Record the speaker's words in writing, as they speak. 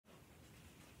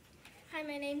Hi,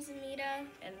 my name's Amita.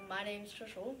 And my name's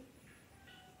Trishul.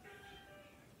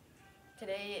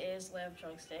 Today is Lamb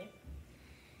Trunks Day.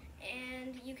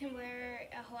 And you can wear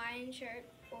a Hawaiian shirt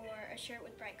or a shirt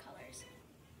with bright colors.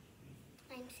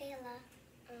 I'm Sayla.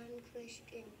 I'm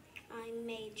Christian. I'm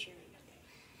Major.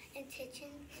 Attention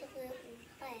to the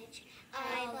pledge.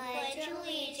 I pledge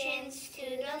allegiance to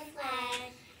the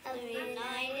flag of the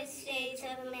United States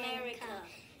of America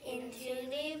and to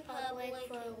the republic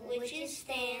for which it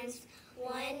stands,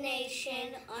 one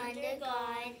nation, under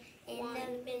God,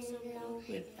 indivisible,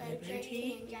 with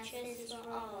liberty and justice for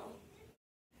all.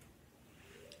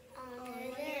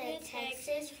 Under the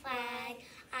Texas flag,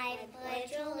 I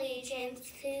pledge allegiance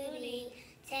to the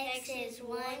Texas,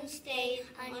 one state,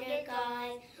 under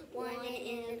God, one and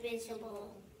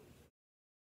indivisible.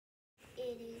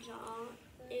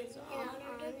 It is an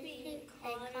honor to be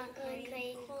called a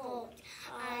great colt.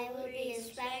 I will be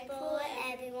respectful of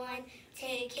everyone,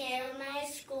 take care of my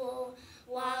school,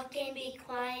 walk and be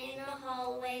quiet in the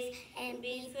hallways, and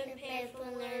be prepared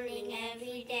for learning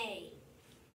every day.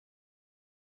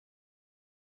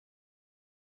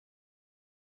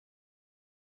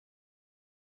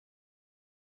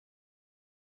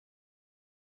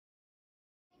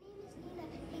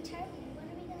 Hey Charlie, what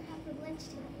are we going to have for lunch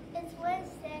tonight? It's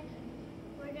Wednesday.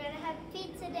 We're going to have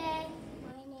pizza day.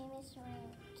 My name is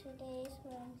Ryan. Today is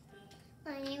Wednesday.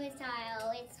 My name is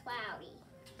Kyle. It's cloudy.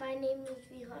 My name is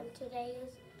Vihan. Today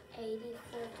is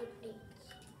 84 degrees.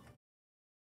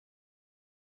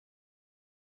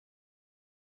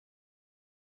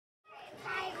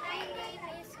 Hi, my name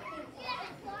is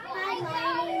Hi,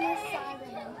 my name is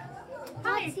Simon.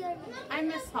 Hi, What's your name? I'm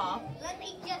Miss Hall. Let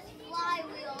me just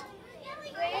flywheel.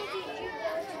 Where did you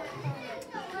go to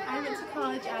college? I went to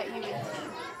college at UNT.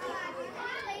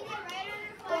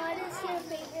 What is your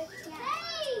favorite snack?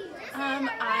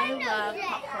 I love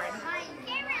popcorn.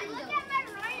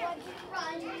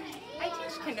 I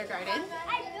teach kindergarten.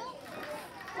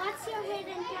 What's your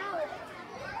hidden talent?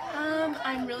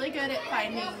 I'm really good at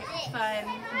finding fun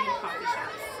new coffee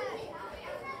shops.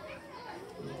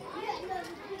 What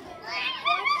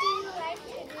do you like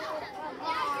to do with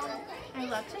mom? I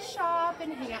love to shop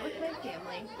and hang out with my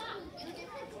family.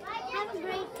 Have a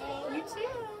great day. You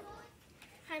too.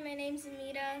 Hi, my name's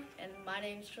Amita. And my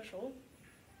name's Trishul.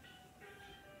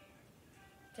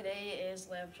 Today is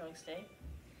Lamb Trunks Day.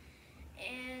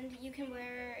 And you can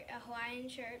wear a Hawaiian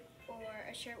shirt or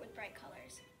a shirt with bright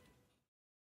colors.